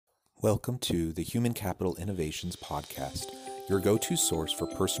Welcome to the Human Capital Innovations Podcast, your go-to source for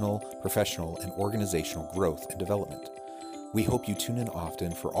personal, professional, and organizational growth and development. We hope you tune in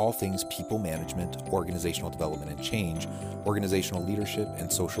often for all things people management, organizational development and change, organizational leadership,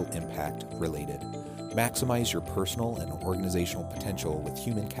 and social impact related. Maximize your personal and organizational potential with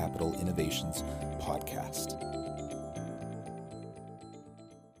Human Capital Innovations Podcast.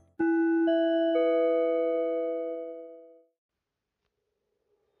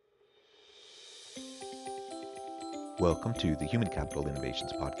 Welcome to the Human Capital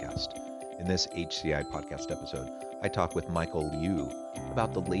Innovations Podcast. In this HCI podcast episode, I talk with Michael Liou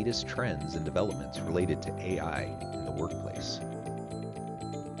about the latest trends and developments related to AI in the workplace.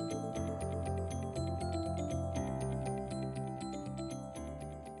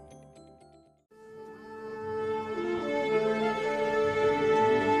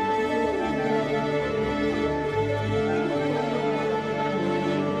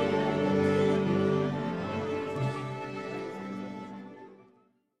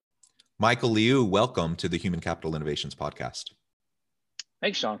 Michael Liou, welcome to the Human Capital Innovations Podcast.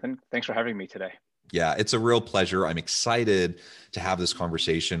 Thanks, Jonathan. Thanks for having me today. Yeah, it's a real pleasure. I'm excited to have this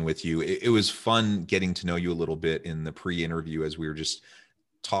conversation with you. It was fun getting to know you a little bit in the pre-interview as we were just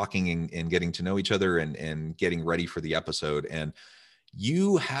talking and getting to know each other and getting ready for the episode. And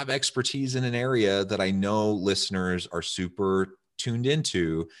you have expertise in an area that I know listeners are super tuned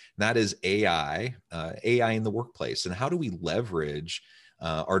into, and that is AI in the workplace. And how do we leverage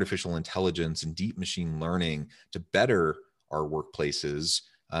artificial intelligence and deep machine learning to better our workplaces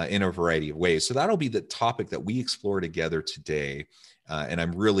in a variety of ways. So that'll be the topic that we explore together today. And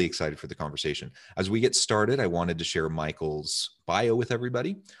I'm really excited for the conversation. As we get started, I wanted to share Michael's bio with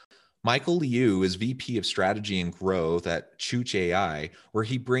everybody. Michael Liou is VP of Strategy and Growth at Chooch AI, where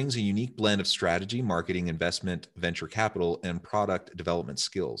he brings a unique blend of strategy, marketing, investment, venture capital, and product development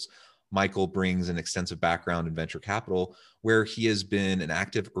skills. Michael brings an extensive background in venture capital, where he has been an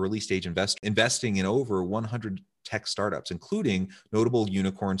active early stage investor, investing in over 100 tech startups, including notable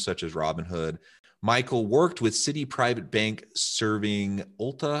unicorns such as Robinhood. Michael worked with Citi Private Bank, serving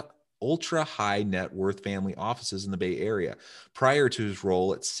ultra high net worth family offices in the Bay Area. Prior to his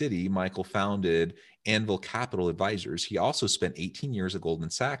role at Citi, Michael founded Anvil Capital Advisors. He also spent 18 years at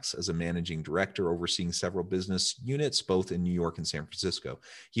Goldman Sachs as a managing director, overseeing several business units, both in New York and San Francisco.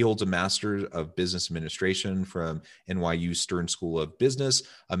 He holds a Master's of Business Administration from NYU Stern School of Business,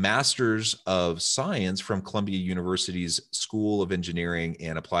 a Master's of Science from Columbia University's School of Engineering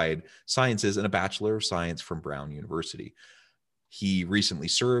and Applied Sciences, and a Bachelor of Science from Brown University. He recently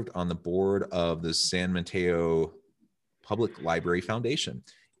served on the board of the San Mateo Public Library Foundation.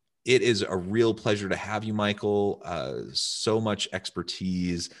 It is a real pleasure to have you, Michael. So much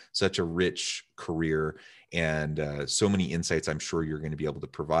expertise, such a rich career, and so many insights I'm sure you're going to be able to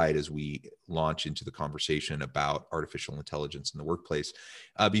provide as we launch into the conversation about artificial intelligence in the workplace.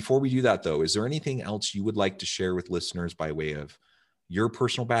 Before we do that, though, is there anything else you would like to share with listeners by way of your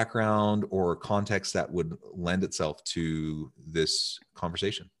personal background or context that would lend itself to this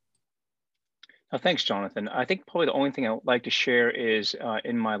conversation? Thanks, Jonathan. I think probably the only thing I would like to share is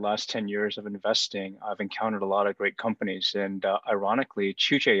in my last 10 years of investing, I've encountered a lot of great companies. And ironically,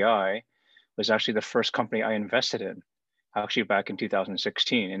 Chooch AI was actually the first company I invested in, actually back in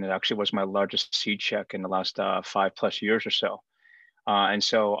 2016. And it actually was my largest seed check in the last 5+ years or so. And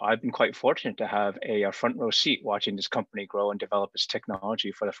so I've been quite fortunate to have a front row seat watching this company grow and develop its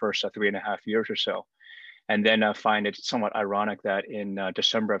technology for the first 3.5 years or so. And then I find it somewhat ironic that in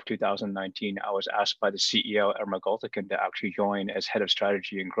December of 2019, I was asked by the CEO, Irma Gultekin, to actually join as head of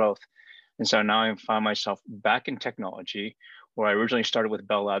strategy and growth. And so now I find myself back in technology, where I originally started with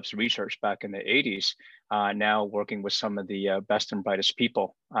Bell Labs Research back in the 80s, now working with some of the best and brightest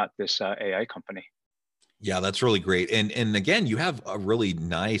people at this AI company. Yeah, that's really great. And again, you have a really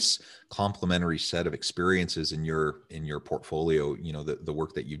nice complementary set of experiences in your portfolio, you know, the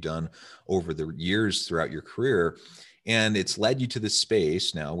work that you've done over the years throughout your career. And it's led you to this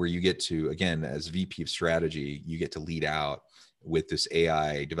space now where you get to, again, as VP of strategy, you get to lead out with this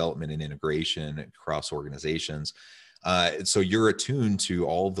AI development and integration across organizations. So you're attuned to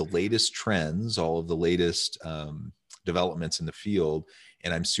all of the latest trends, all of the latest developments in the field.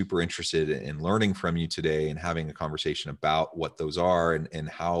 And I'm super interested in learning from you today and having a conversation about what those are and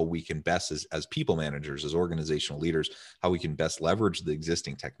how we can best, as people managers, as organizational leaders, how we can best leverage the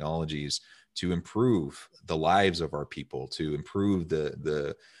existing technologies to improve the lives of our people, to improve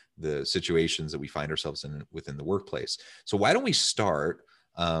the situations that we find ourselves in within the workplace. So why don't we start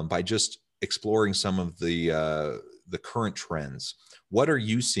by just exploring some of the current trends? What are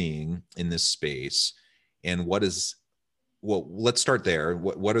you seeing in this space, and what is well, let's start there.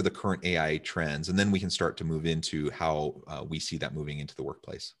 What are the current AI trends? And then we can start to move into how we see that moving into the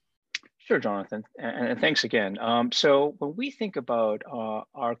workplace. Sure, Jonathan, and thanks again. So when we think about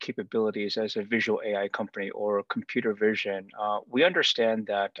our capabilities as a visual AI company or computer vision, we understand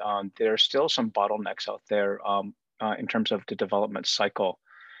that there are still some bottlenecks out there in terms of the development cycle.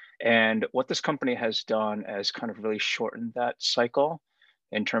 And what this company has done is kind of really shortened that cycle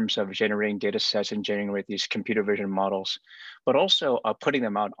in terms of generating data sets and generate these computer vision models, but also putting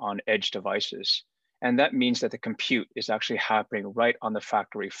them out on edge devices. And that means that the compute is actually happening right on the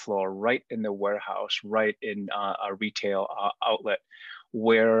factory floor, right in the warehouse, right in a retail outlet,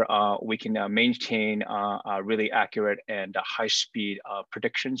 where we can maintain really accurate and high speed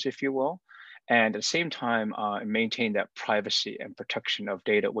predictions, if you will, and at the same time maintain that privacy and protection of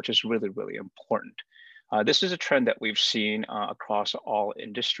data, which is really, really important. This is a trend that we've seen across all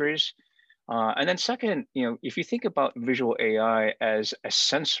industries. And then second, if you think about visual AI as a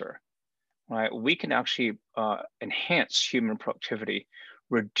sensor, right, we can actually enhance human productivity,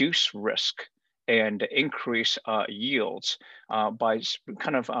 reduce risk, and increase yields by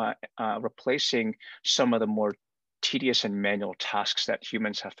kind of replacing some of the more tedious and manual tasks that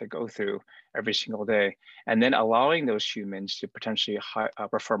humans have to go through every single day, and then allowing those humans to potentially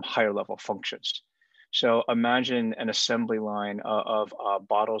perform higher level functions. So imagine an assembly line of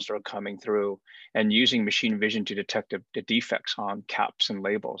bottles that are coming through and using machine vision to detect the defects on caps and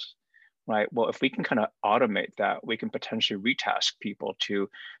labels, right? Well, if we can kind of automate that, we can potentially retask people to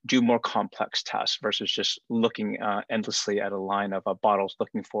do more complex tasks versus just looking endlessly at a line of bottles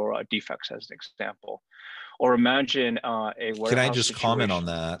looking for defects, as an example. Or imagine a Can I warehouse just comment on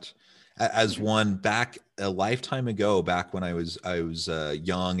situation. that? As Mhm. one back a lifetime ago, back when I was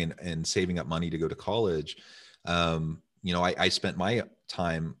young and saving up money to go to college, I spent my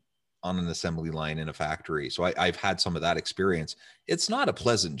time on an assembly line in a factory, so I've had some of that experience. It's not a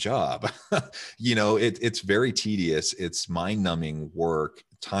pleasant job. It's very tedious. It's mind-numbing work.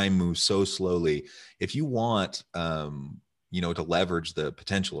 Time moves so slowly. If you want, to leverage the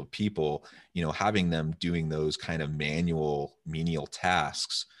potential of people, having them doing those kind of manual menial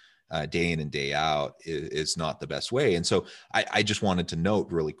tasks day in and day out is not the best way. And so I just wanted to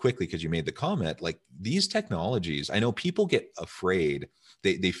note really quickly, because you made the comment, like these technologies, I know people get afraid,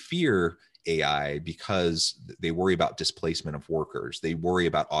 they fear AI because they worry about displacement of workers, they worry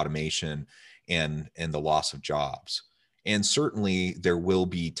about automation and the loss of jobs. And certainly there will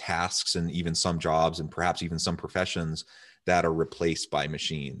be tasks and even some jobs and perhaps even some professions that are replaced by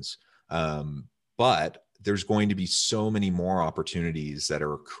machines. But there's going to be so many more opportunities that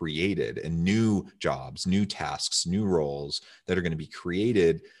are created, and new jobs, new tasks, new roles that are going to be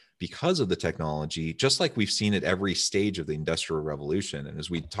created because of the technology, just like we've seen at every stage of the industrial revolution. And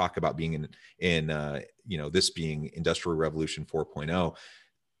as we talk about being this being industrial revolution 4.0,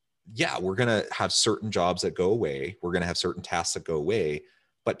 yeah, we're going to have certain jobs that go away. We're going to have certain tasks that go away,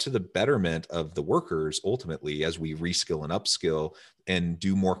 but to the betterment of the workers, ultimately, as we reskill and upskill and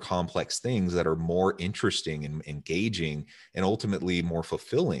do more complex things that are more interesting and engaging and ultimately more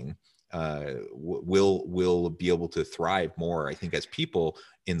fulfilling, we'll be able to thrive more, I think, as people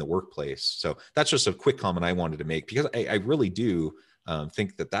in the workplace. So that's just a quick comment I wanted to make, because I really do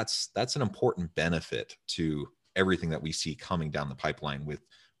think that that's an important benefit to everything that we see coming down the pipeline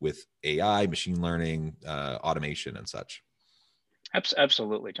with AI, machine learning, automation, and such.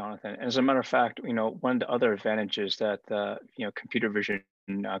 Absolutely, Jonathan. As a matter of fact, one of the other advantages that computer vision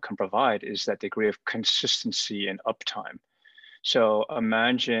can provide is that degree of consistency and uptime. So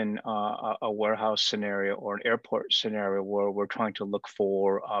imagine a warehouse scenario or an airport scenario where we're trying to look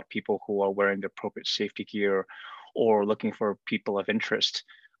for people who are wearing the appropriate safety gear, or looking for people of interest.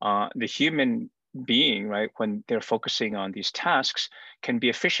 The human being, right, when they're focusing on these tasks, can be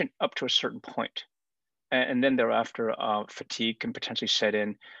efficient up to a certain point. And then thereafter, fatigue can potentially set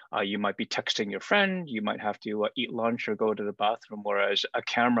in. You might be texting your friend, you might have to eat lunch or go to the bathroom, whereas a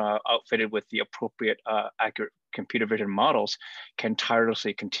camera outfitted with the appropriate accurate computer vision models can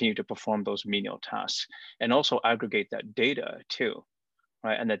tirelessly continue to perform those menial tasks and also aggregate that data too,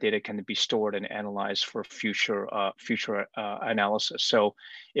 right? And that data can be stored and analyzed for future analysis. So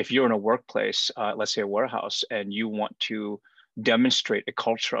if you're in a workplace, let's say a warehouse, and you want to demonstrate a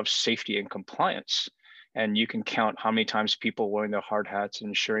culture of safety and compliance, and you can count how many times people wearing their hard hats and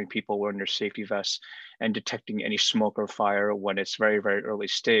ensuring people wearing their safety vests and detecting any smoke or fire when it's very, very early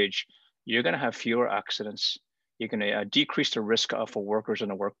stage, you're going to have fewer accidents. You're going to decrease the risk for workers in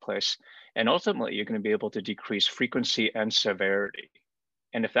the workplace. And ultimately, you're going to be able to decrease frequency and severity.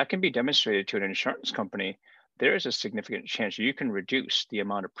 And if that can be demonstrated to an insurance company, there is a significant chance you can reduce the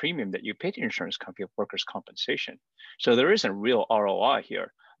amount of premium that you pay to the insurance company of workers' compensation. So there is a real ROI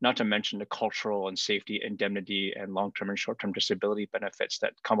here, not to mention the cultural and safety indemnity and long-term and short-term disability benefits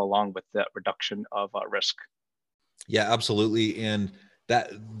that come along with that reduction of risk. Yeah, absolutely. And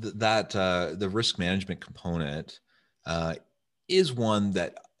the risk management component uh, is one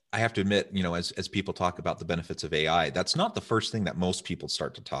that I have to admit, as people talk about the benefits of AI, that's not the first thing that most people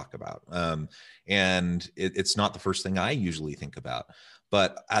start to talk about. And it's not the first thing I usually think about.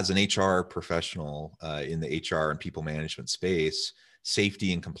 But as an HR professional in the HR and people management space,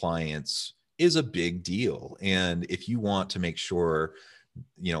 safety and compliance is a big deal. And if you want to make sure,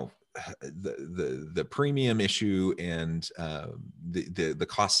 you know, the premium issue and the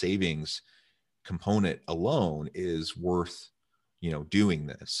cost savings component alone is worth doing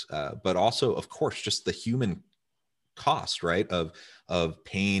this, but also of course just the human cost, right, of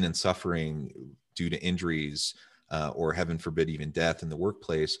pain and suffering due to injuries, or heaven forbid even death in the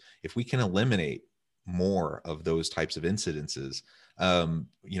workplace. If we can eliminate more of those types of incidences,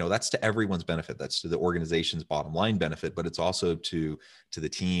 that's to everyone's benefit. That's to the organization's bottom line benefit, but it's also to the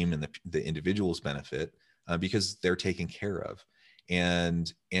team and the individual's benefit, because they're taken care of.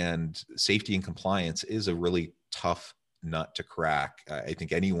 And safety and compliance is a really tough nut to crack. I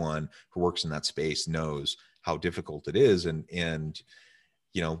think anyone who works in that space knows how difficult it is. And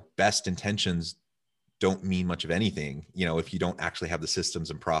best intentions don't mean much of anything, if you don't actually have the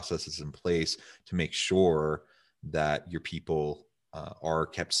systems and processes in place to make sure that your people are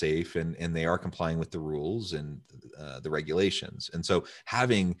kept safe and they are complying with the rules and the regulations. And so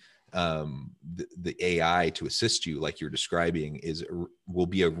having the AI to assist you, like you're describing, will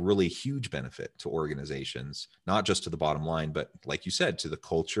be a really huge benefit to organizations, not just to the bottom line, but like you said, to the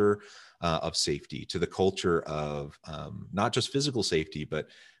culture of safety, to the culture of not just physical safety, but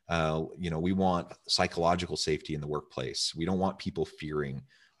we want psychological safety in the workplace. We don't want people fearing,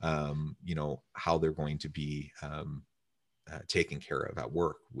 how they're going to be taken care of at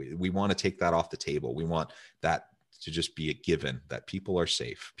work. We want to take that off the table. We want that to just be a given, that people are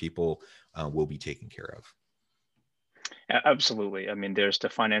safe, people will be taken care of. Absolutely. I mean, there's the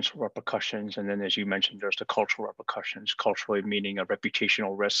financial repercussions, and then, as you mentioned, there's the cultural repercussions. Culturally, meaning a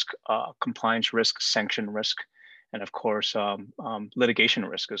reputational risk, compliance risk, sanction risk, and of course, litigation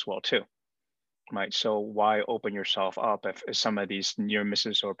risk as well too. Right. So why open yourself up if some of these near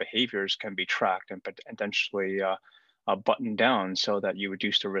misses or behaviors can be tracked and potentially buttoned down so that you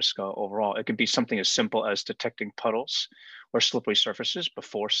reduce the risk overall? It can be something as simple as detecting puddles or slippery surfaces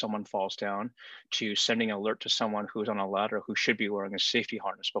before someone falls down, to sending an alert to someone who's on a ladder who should be wearing a safety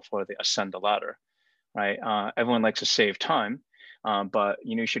harness before they ascend the ladder. Right. Everyone likes to save time. But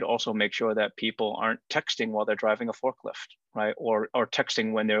you should also make sure that people aren't texting while they're driving a forklift, right? Or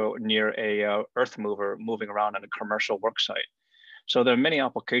texting when they're near a earth mover moving around on a commercial work site. So there are many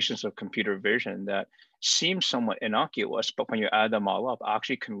applications of computer vision that seem somewhat innocuous, but when you add them all up,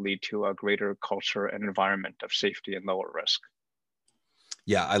 actually can lead to a greater culture and environment of safety and lower risk.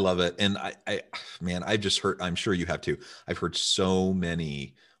 Yeah, I love it. And man, I've just heard, I'm sure you have too. I've heard so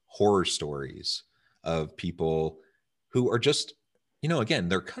many horror stories of people who are just, again,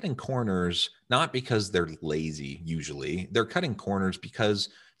 they're cutting corners, not because they're lazy. Usually they're cutting corners because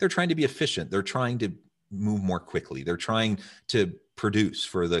they're trying to be efficient. They're trying to move more quickly. They're trying to produce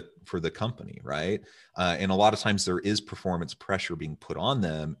for the company. Right. And a lot of times there is performance pressure being put on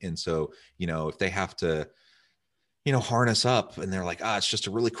them. And so, if they have to, harness up and they're like, it's just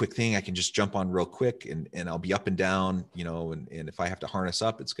a really quick thing, I can just jump on real quick and I'll be up and down, and if I have to harness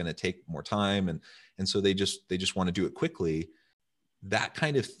up, it's going to take more time. And so they just want to do it quickly. That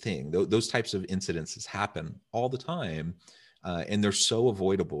kind of thing, those types of incidences happen all the time. And they're so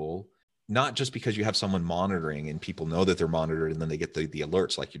avoidable, not just because you have someone monitoring and people know that they're monitored and then they get the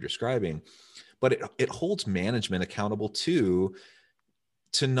alerts like you're describing, but it holds management accountable too,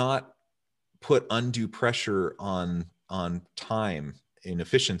 to not put undue pressure on time and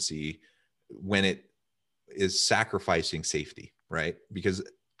efficiency when it is sacrificing safety, right? Because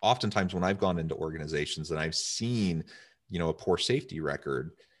oftentimes when I've gone into organizations and I've seen, a poor safety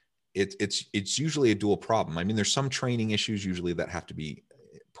record, it's usually a dual problem. I mean, there's some training issues usually that have to be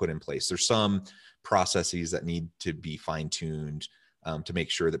put in place. There's some processes that need to be fine-tuned to make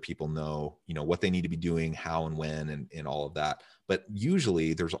sure that people know, what they need to be doing, how and when, and all of that. But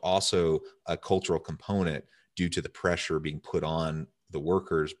usually there's also a cultural component due to the pressure being put on the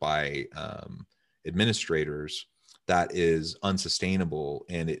workers by administrators that is unsustainable,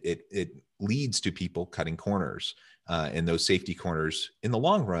 and it leads to people cutting corners. And those safety corners in the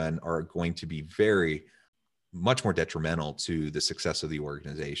long run are going to be very much more detrimental to the success of the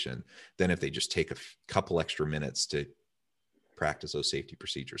organization than if they just take a couple extra minutes to practice those safety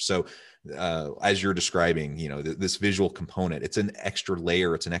procedures. So as you're describing, this visual component, it's an extra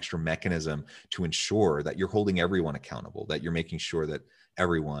layer, it's an extra mechanism to ensure that you're holding everyone accountable, that you're making sure that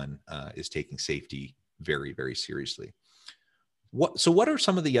everyone is taking safety very, very seriously. What are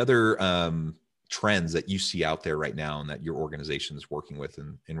some of the other trends that you see out there right now and that your organization is working with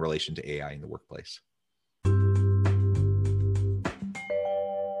in relation to AI in the workplace?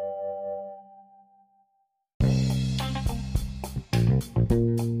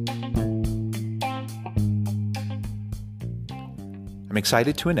 I'm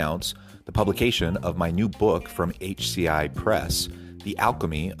excited to announce the publication of my new book from HCI Press, The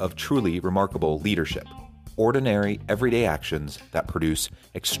Alchemy of Truly Remarkable Leadership: Ordinary, Everyday Actions That Produce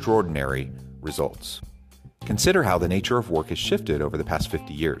Extraordinary Results. Consider how the nature of work has shifted over the past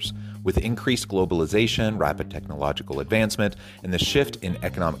 50 years. With increased globalization, rapid technological advancement, and the shift in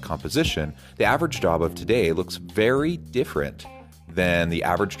economic composition, the average job of today looks very different than the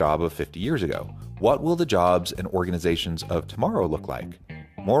average job of 50 years ago. What will the jobs and organizations of tomorrow look like?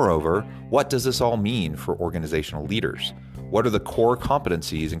 Moreover, what does this all mean for organizational leaders? What are the core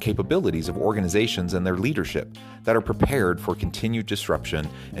competencies and capabilities of organizations and their leadership that are prepared for continued disruption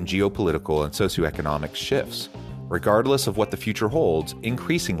and geopolitical and socioeconomic shifts? Regardless of what the future holds,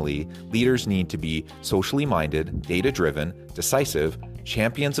 increasingly, leaders need to be socially minded, data-driven, decisive,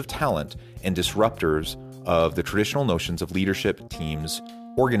 champions of talent, and disruptors of the traditional notions of leadership, teams,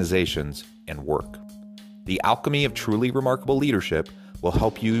 organizations, and work. The Alchemy of Truly Remarkable Leadership will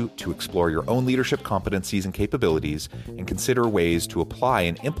help you to explore your own leadership competencies and capabilities and consider ways to apply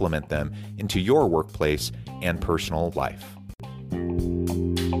and implement them into your workplace and personal life.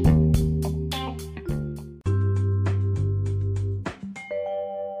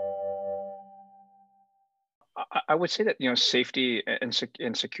 I would say that safety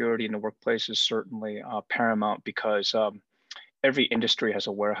and security in the workplace is certainly paramount, because every industry has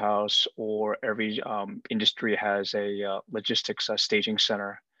a warehouse, or every industry has a logistics staging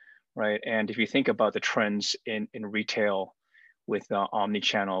center, right? And if you think about the trends in retail, with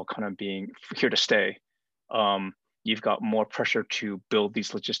omni-channel kind of being here to stay, you've got more pressure to build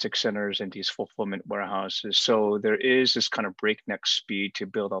these logistics centers and these fulfillment warehouses. So there is this kind of breakneck speed to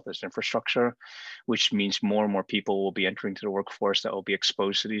build out this infrastructure, which means more and more people will be entering to the workforce that will be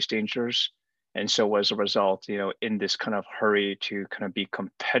exposed to these dangers. And so as a result, in this kind of hurry to kind of be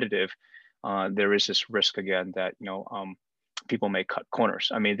competitive, there is this risk again that, people may cut corners.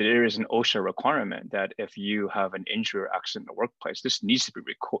 I mean, there is an OSHA requirement that if you have an injury or accident in the workplace, this needs to be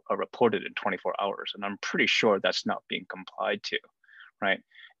reported in 24 hours. And I'm pretty sure that's not being complied to, right?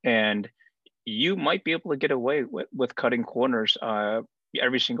 And you might be able to get away with cutting corners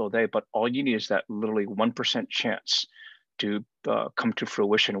every single day, but all you need is that literally 1% chance to come to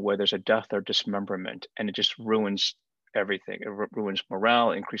fruition where there's a death or dismemberment, and it just ruins everything. It ruins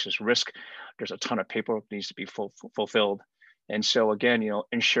morale, increases risk. There's a ton of paperwork that needs to be fulfilled. And so again,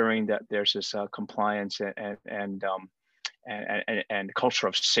 ensuring that there's this compliance and culture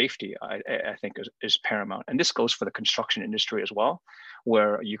of safety, I think is paramount. And this goes for the construction industry as well,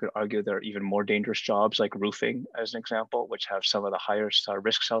 where you could argue there are even more dangerous jobs like roofing, as an example, which have some of the highest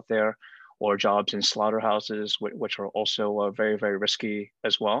risks out there, or jobs in slaughterhouses, which are also very, very risky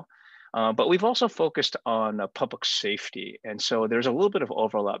as well. But we've also focused on public safety. And so there's a little bit of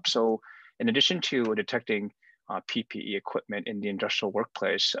overlap. So in addition to detecting PPE equipment in the industrial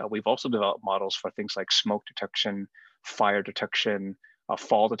workplace, we've also developed models for things like smoke detection, fire detection,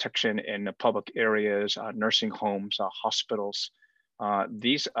 fall detection in public areas, nursing homes, hospitals.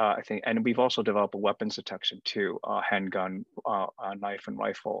 These, I think, and we've also developed a weapons detection too, handgun, knife, and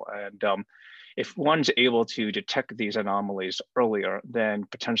rifle. And if one's able to detect these anomalies earlier, then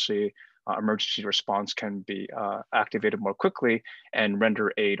potentially emergency response can be activated more quickly and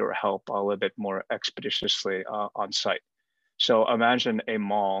render aid or help a little bit more expeditiously on site. So imagine a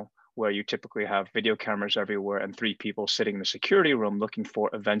mall where you typically have video cameras everywhere and 3 people sitting in the security room looking for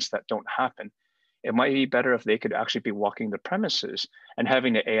events that don't happen. It might be better if they could actually be walking the premises and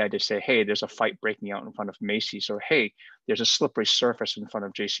having the AI to say, hey, there's a fight breaking out in front of Macy's, or hey, there's a slippery surface in front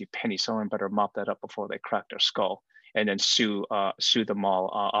of JCPenney. Someone better mop that up before they crack their skull, and then sue the mall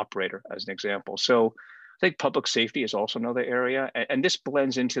operator, as an example. So I think public safety is also another area. And this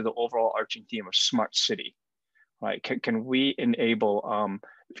blends into the overall arching theme of smart city, right? Can we enable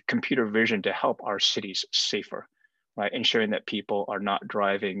computer vision to help our cities safer? Right, ensuring that people are not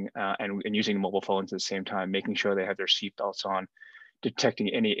driving and using mobile phones at the same time, making sure they have their seatbelts on, detecting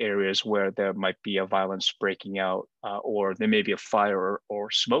any areas where there might be a violence breaking out, or there may be a fire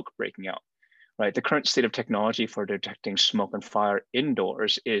or smoke breaking out. right? The current state of technology for detecting smoke and fire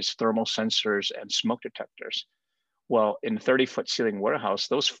indoors is thermal sensors and smoke detectors. Well, in a 30-foot ceiling warehouse,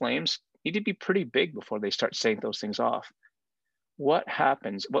 those flames need to be pretty big before they start setting those things off. What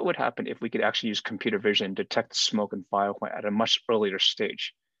would happen if we could actually use computer vision to detect smoke and fire at a much earlier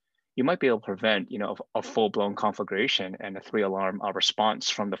stage? You might be able to prevent, a full-blown conflagration and a three-alarm response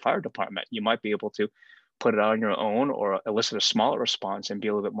from the fire department. You might be able to put it on your own or elicit a smaller response and be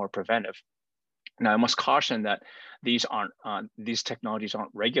a little bit more preventive. Now, I must caution that these technologies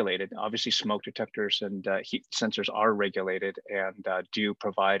aren't regulated. Obviously, smoke detectors and heat sensors are regulated and do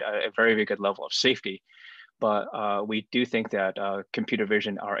provide a very, very good level of safety. But we do think that computer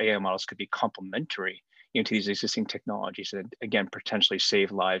vision, our AI models, could be complementary to these existing technologies and, again, potentially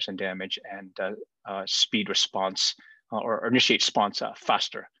save lives and damage and speed response or initiate response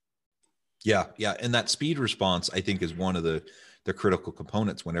faster. Yeah, yeah, and that speed response, I think, is one of the critical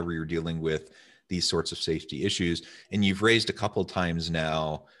components whenever you're dealing with these sorts of safety issues. And you've raised a couple of times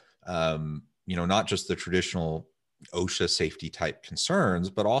now, not just the traditional OSHA safety type concerns,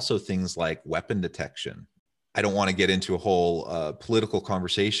 but also things like weapon detection. I don't want to get into a whole political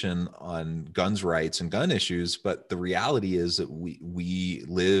conversation on guns rights and gun issues, but the reality is that we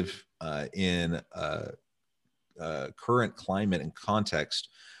live in a current climate and context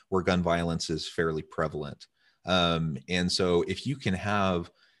where gun violence is fairly prevalent. And so if you can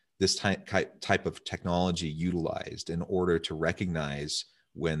have this type of technology utilized in order to recognize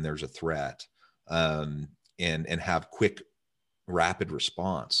when there's a threat, and have quick, rapid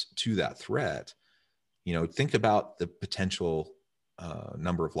response to that threat, think about the potential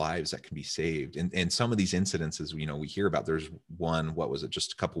number of lives that can be saved. And some of these incidences, we hear about. There's one, what was it,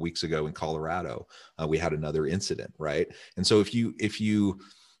 just a couple of weeks ago in Colorado, we had another incident, right? And so if you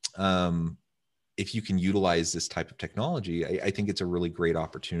can utilize this type of technology, I think it's a really great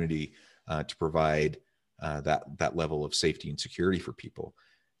opportunity to provide that level of safety and security for people.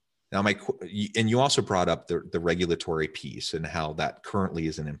 Now, and you also brought up the regulatory piece and how that currently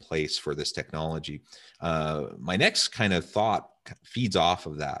isn't in place for this technology. My next kind of thought feeds off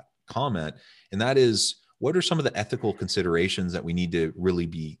of that comment, and that is, what are some of the ethical considerations that we need to really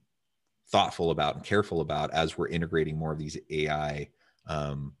be thoughtful about and careful about as we're integrating more of these AI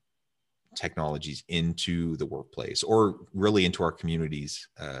technologies into the workplace, or really into our communities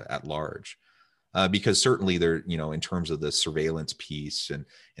at large? Because certainly there, in terms of the surveillance piece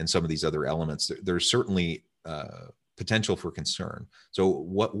and some of these other elements, there's certainly potential for concern. So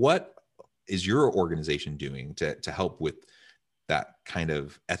what is your organization doing to help with that kind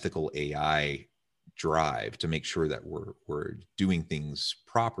of ethical AI drive to make sure that we're doing things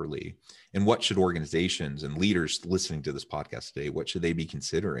properly? And what should organizations and leaders listening to this podcast today, what should they be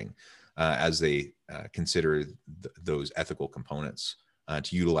considering as they consider those ethical components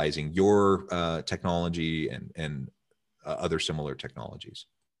to utilizing your technology and other similar technologies?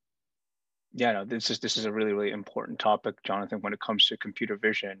 Yeah, no, this is a really, really important topic, Jonathan, when it comes to computer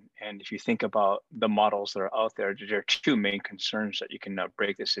vision. And if you think about the models that are out there, there are two main concerns that you can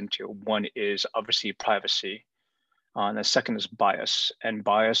break this into. One is obviously privacy, and the second is bias. And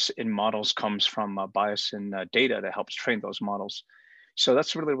bias in models comes from bias in data that helps train those models. So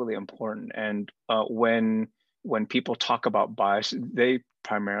that's really, really important. And when people talk about bias, they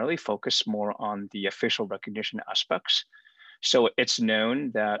primarily focus more on the facial recognition aspects. So it's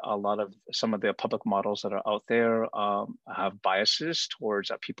known that some of the public models that are out there have biases towards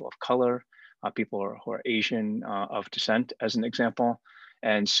people of color, people who are Asian of descent, as an example.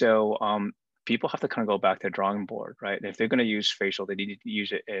 And so people have to kind of go back to the drawing board, right? And if they're going to use facial, they need to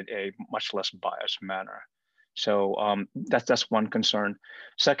use it in a much less biased manner. So that's one concern.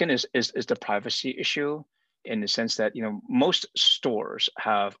 Second is the privacy issue, in the sense that most stores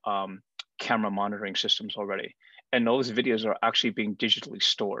have camera monitoring systems already, and those videos are actually being digitally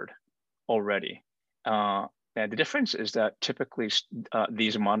stored already. And the difference is that typically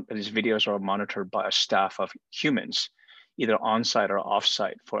these videos are monitored by a staff of humans, either on-site or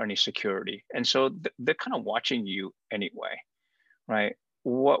off-site, for any security. And so they're kind of watching you anyway, right?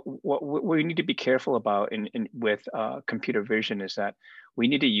 What we need to be careful about with computer vision is that we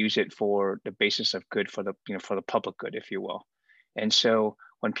need to use it for the basis of good, for the public good, if you will. And so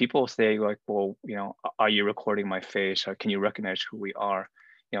when people say like, well, are you recording my face, or can you recognize who we are?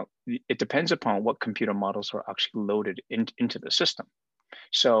 It depends upon what computer models are actually loaded into the system.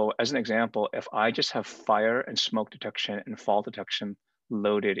 So as an example, if I just have fire and smoke detection and fall detection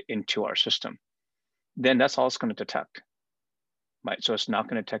loaded into our system, then that's all it's going to detect. Right, so it's not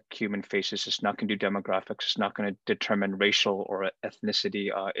going to detect human faces. It's not going to do demographics. It's not going to determine racial or ethnicity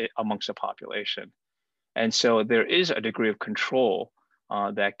amongst the population. And so there is a degree of control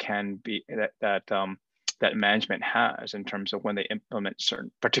that can be that management has in terms of when they implement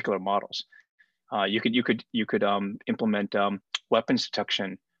certain particular models. You could implement weapons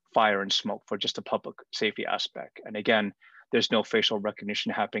detection, fire and smoke for just a public safety aspect. And again, there's no facial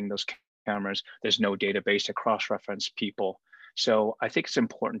recognition happening in those cameras. There's no database to cross-reference people. So I think it's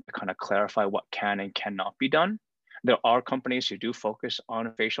important to kind of clarify what can and cannot be done. There are companies who do focus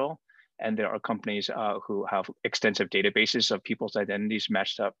on facial, and there are companies who have extensive databases of people's identities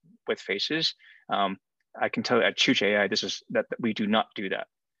matched up with faces. I can tell you at Chooch AI, that we do not do that.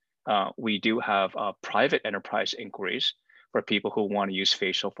 We do have private enterprise inquiries for people who want to use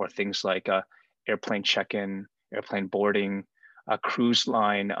facial for things like airplane check-in, airplane boarding, a cruise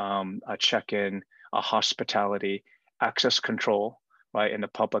line check-in, hospitality, access control, right, in the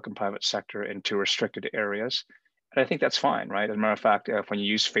public and private sector into restricted areas. And I think that's fine, right? As a matter of fact, when you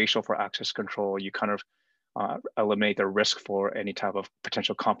use facial for access control, you kind of eliminate the risk for any type of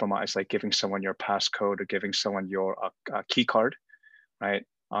potential compromise, like giving someone your passcode or giving someone your key card, right?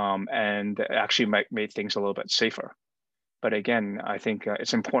 And actually might make things a little bit safer. But again, I think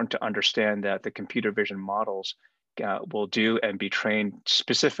it's important to understand that the computer vision models will do and be trained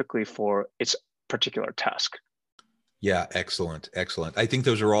specifically for its particular task. Yeah, excellent, excellent. I think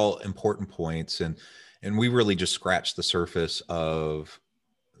those are all important points, and we really just scratched the surface of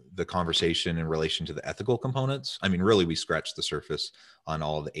the conversation in relation to the ethical components. I mean, really, we scratched the surface on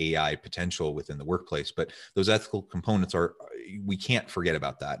all of the AI potential within the workplace, but those ethical components we can't forget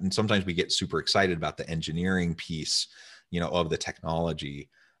about that. And sometimes we get super excited about the engineering piece, of the technology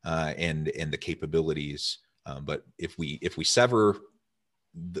and the capabilities. But if we sever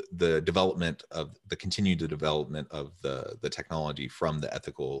the development of the continued development of the technology from the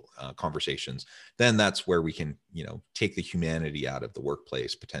ethical conversations, then that's where we can take the humanity out of the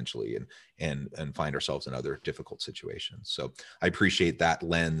workplace potentially and find ourselves in other difficult situations. So I appreciate that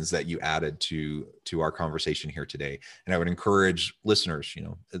lens that you added to our conversation here today, and I would encourage listeners,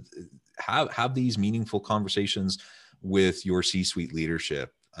 have these meaningful conversations with your C-suite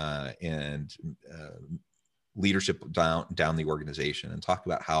leadership and leadership down the organization, and talk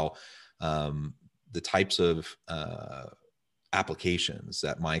about how the types of applications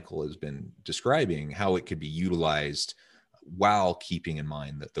that Michael has been describing, how it could be utilized while keeping in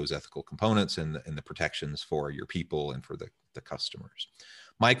mind that those ethical components and the protections for your people and for the customers.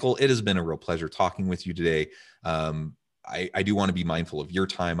 Michael, it has been a real pleasure talking with you today. I do want to be mindful of your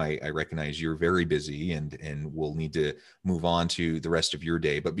time. I recognize you're very busy and we'll need to move on to the rest of your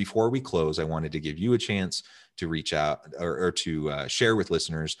day. But before we close, I wanted to give you a chance to reach out or to share with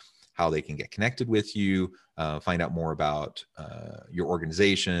listeners how they can get connected with you, find out more about your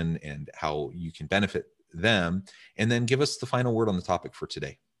organization and how you can benefit them, and then give us the final word on the topic for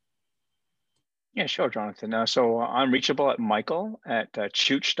today. Yeah, sure, Jonathan. So I'm reachable at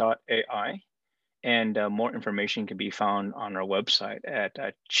michael@chooch.ai. And more information can be found on our website at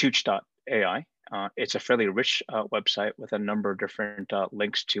chooch.ai. It's a fairly rich website with a number of different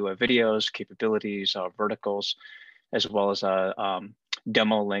links to videos, capabilities, verticals, as well as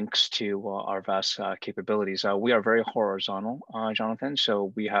demo links to our vast capabilities. We are very horizontal, Jonathan.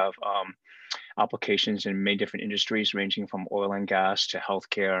 So we have applications in many different industries, ranging from oil and gas to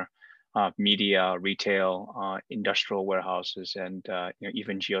healthcare, media, retail, industrial warehouses, and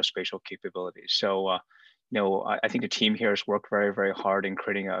even geospatial capabilities. So, I think the team here has worked very, very hard in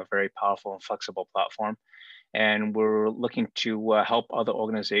creating a very powerful and flexible platform, and we're looking to help other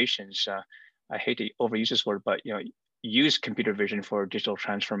organizations. I hate to overuse this word, but use computer vision for digital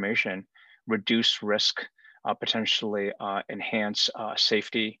transformation, reduce risk, potentially enhance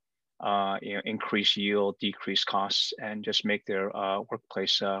safety, increase yield, decrease costs, and just make their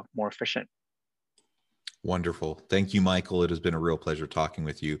workplace more efficient. Wonderful. Thank you, Michael. It has been a real pleasure talking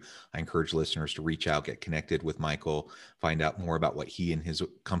with you. I encourage listeners to reach out, get connected with Michael, find out more about what he and his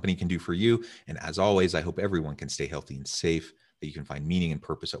company can do for you. And as always, I hope everyone can stay healthy and safe, that you can find meaning and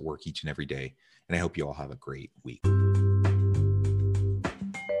purpose at work each and every day. And I hope you all have a great week.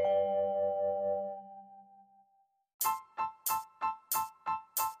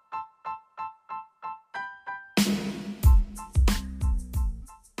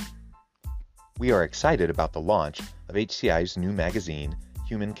 We are excited about the launch of HCI's new magazine,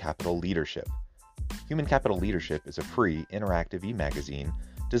 Human Capital Leadership. Human Capital Leadership is a free, interactive e-magazine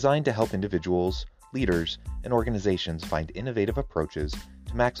designed to help individuals, leaders, and organizations find innovative approaches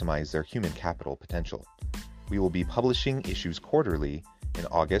to maximize their human capital potential. We will be publishing issues quarterly in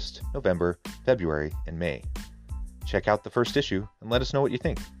August, November, February, and May. Check out the first issue and let us know what you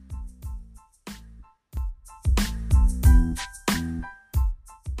think.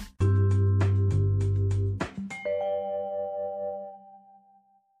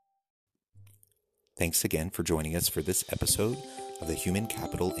 Thanks again for joining us for this episode of the Human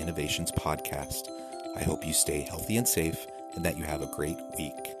Capital Innovations Podcast. I hope you stay healthy and safe and that you have a great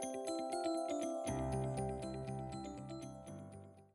week.